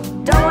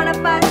 Don't wanna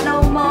fight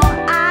no more.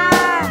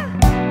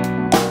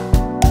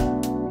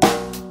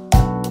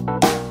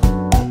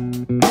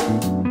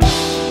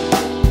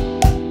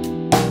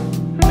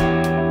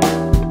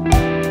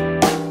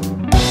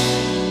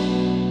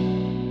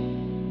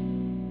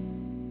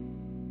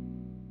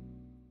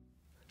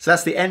 So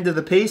that's the end of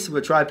the piece.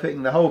 We'll try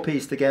putting the whole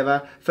piece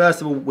together.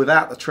 First of all,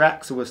 without the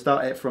track, so we'll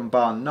start it from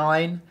bar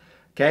 9.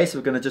 Okay, so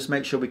we're going to just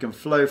make sure we can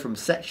flow from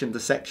section to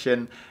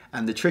section.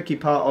 And the tricky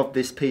part of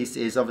this piece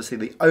is obviously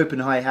the open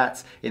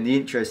hi-hats in the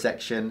intro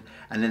section,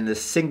 and then the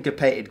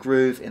syncopated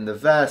groove in the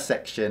verse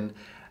section.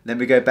 Then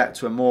we go back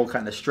to a more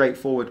kind of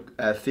straightforward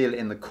feel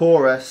in the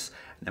chorus.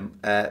 And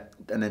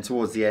then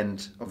towards the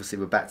end, obviously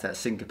we're back to that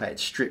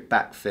syncopated stripped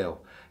back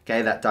feel.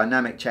 Okay, that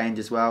dynamic change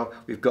as well.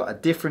 We've got a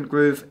different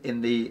groove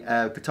in the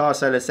guitar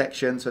solo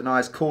section, so a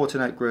nice quarter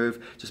note groove.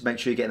 Just make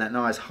sure you're getting that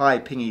nice high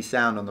pingy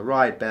sound on the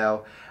ride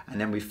bell. And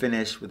then we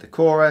finish with the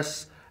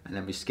chorus, and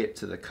then we skip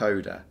to the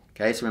coda.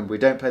 Okay, so remember, we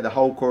don't play the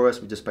whole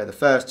chorus, we just play the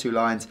first 2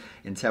 lines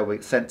until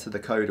we're sent to the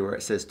coda where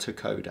it says to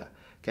coda.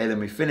 Okay, then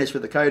we finish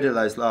with the coda,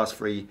 those last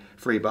three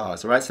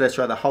bars. All right, so let's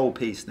try the whole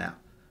piece now.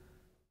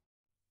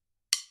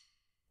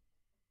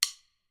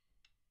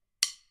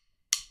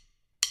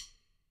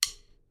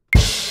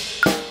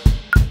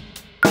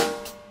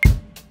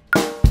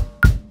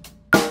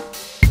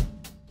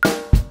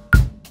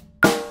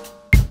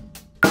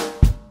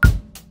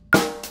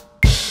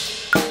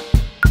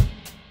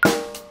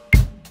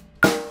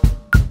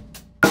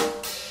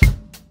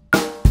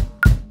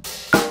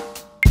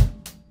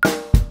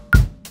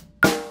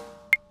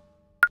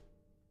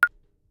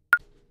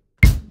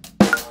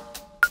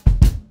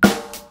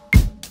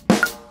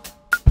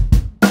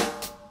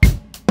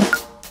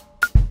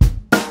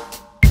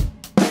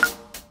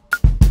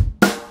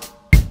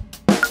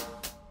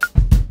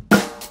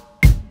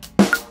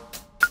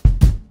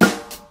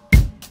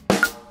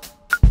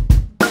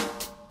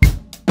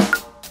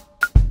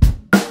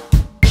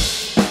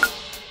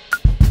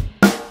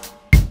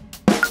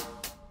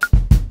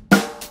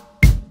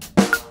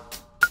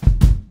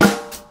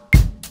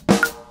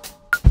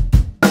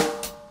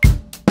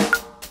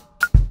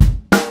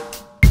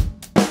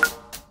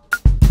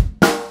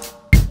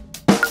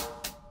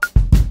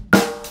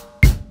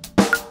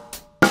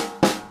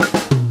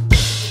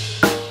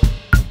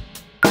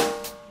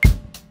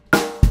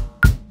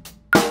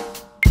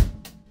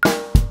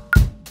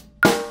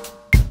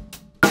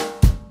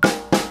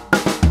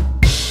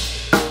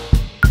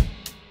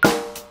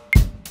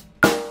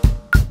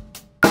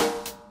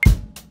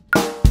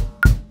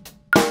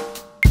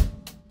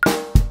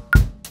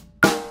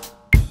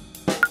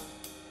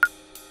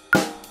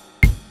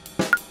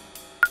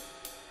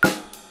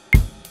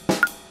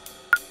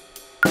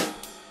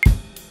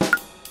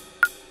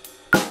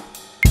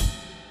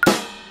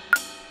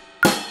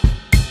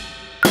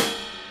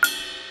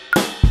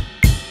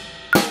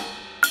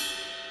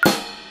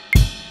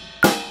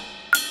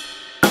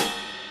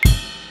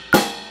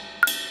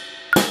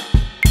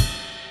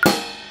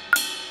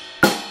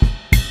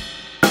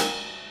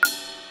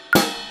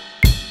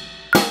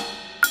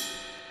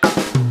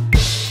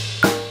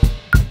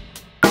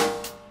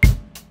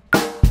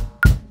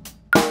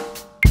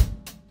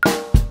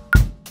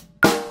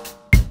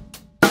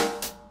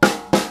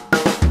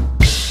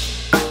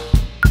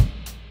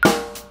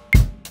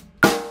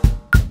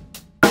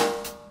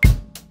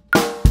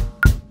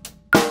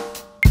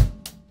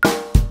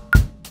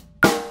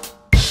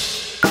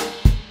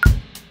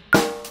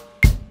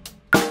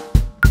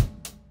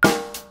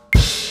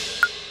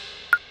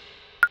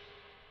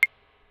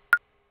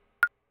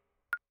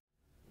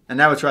 And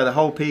now we'll try the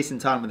whole piece in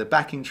time with the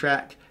backing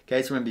track.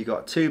 Okay, so remember you've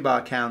got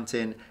 2-bar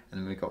counting, and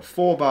then we've got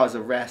 4 bars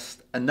of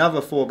rest, another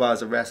 4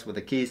 bars of rest where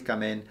the keys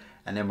come in,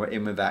 and then we're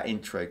in with our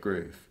intro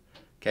groove.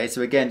 Okay,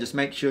 so again, just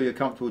make sure you're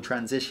comfortable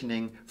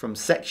transitioning from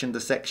section to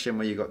section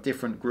where you've got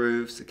different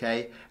grooves,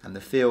 okay, and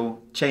the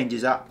feel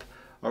changes up,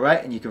 all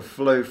right, and you can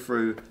flow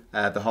through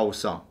the whole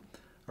song.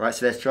 All right,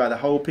 so let's try the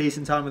whole piece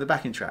in time with the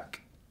backing track.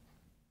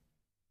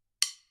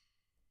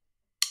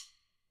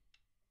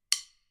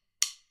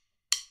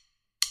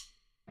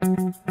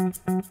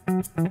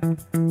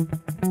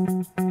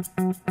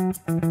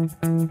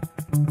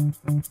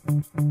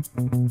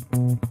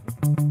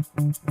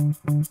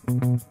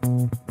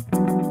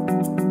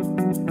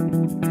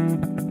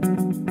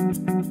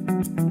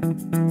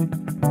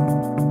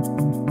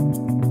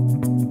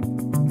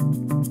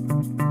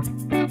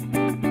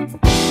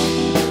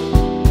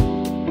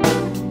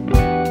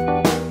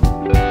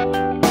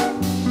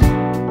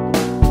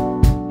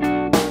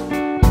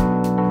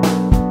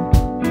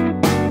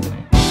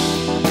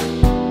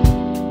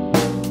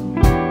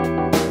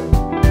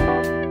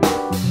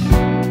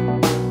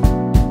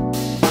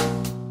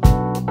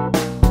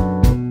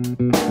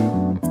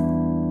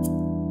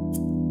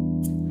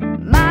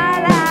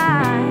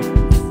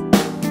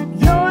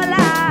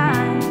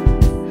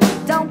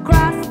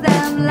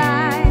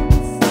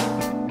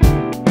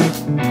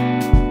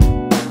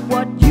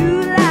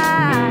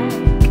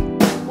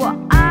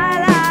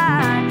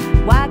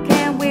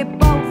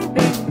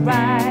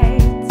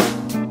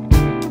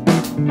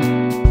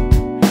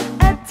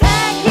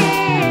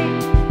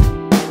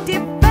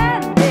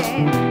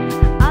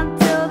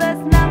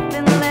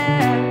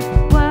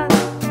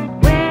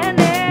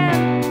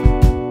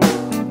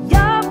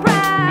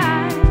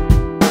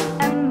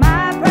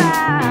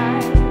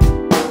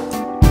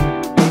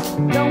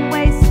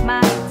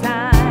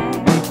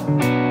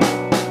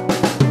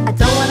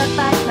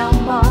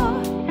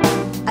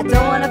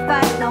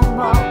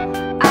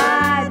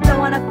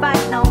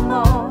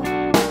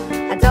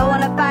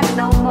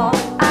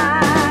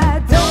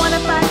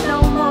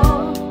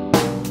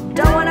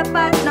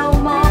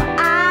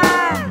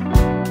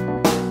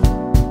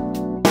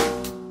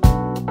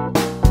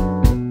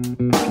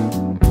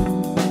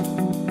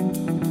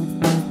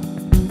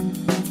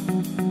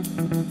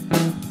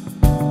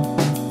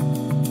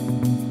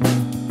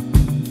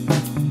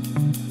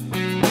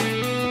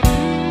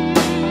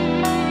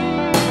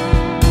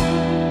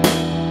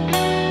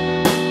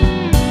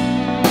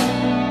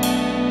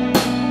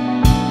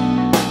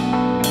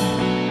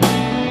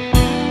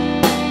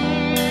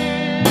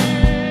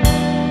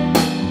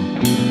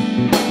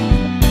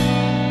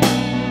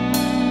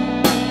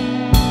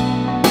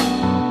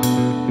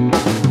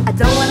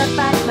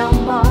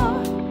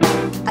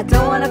 I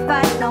don't wanna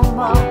fight no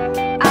more.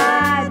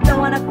 I don't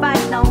wanna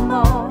fight no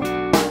more.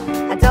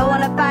 I don't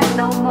wanna fight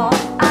no more.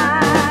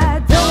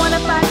 I don't wanna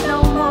fight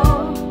no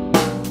more.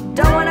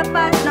 Don't wanna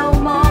fight no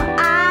more.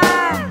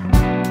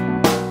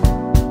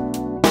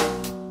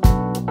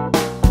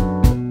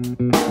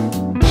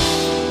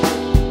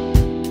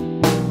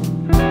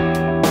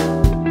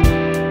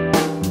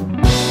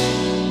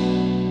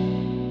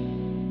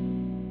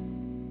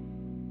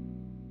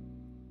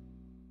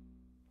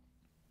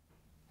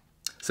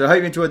 So I hope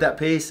you enjoyed that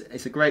piece.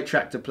 It's a great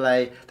track to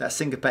play. That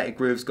syncopated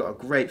groove's got a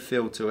great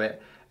feel to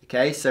it.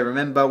 Okay, so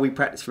remember we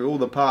practice through all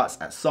the parts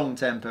at song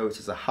tempo, which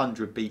is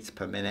 100 beats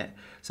per minute.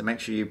 So make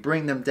sure you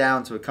bring them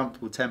down to a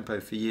comfortable tempo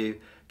for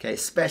you. Okay,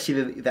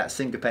 especially that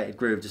syncopated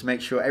groove. Just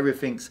make sure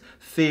everything's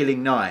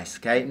feeling nice.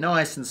 Okay,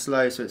 nice and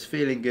slow so it's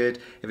feeling good.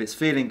 If it's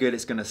feeling good,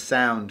 it's going to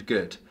sound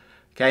good.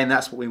 Okay, and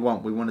that's what we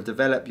want. We want to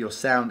develop your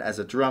sound as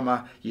a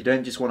drummer. You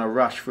don't just want to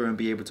rush through and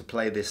be able to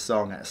play this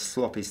song at a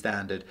sloppy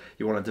standard.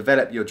 You want to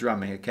develop your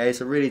drumming, okay?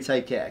 So really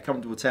take it at a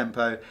comfortable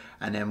tempo,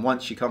 and then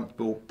once you're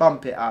comfortable,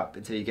 bump it up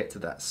until you get to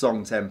that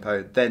song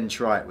tempo, then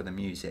try it with the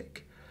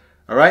music.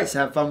 All right, so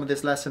have fun with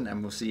this lesson,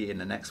 and we'll see you in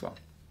the next one.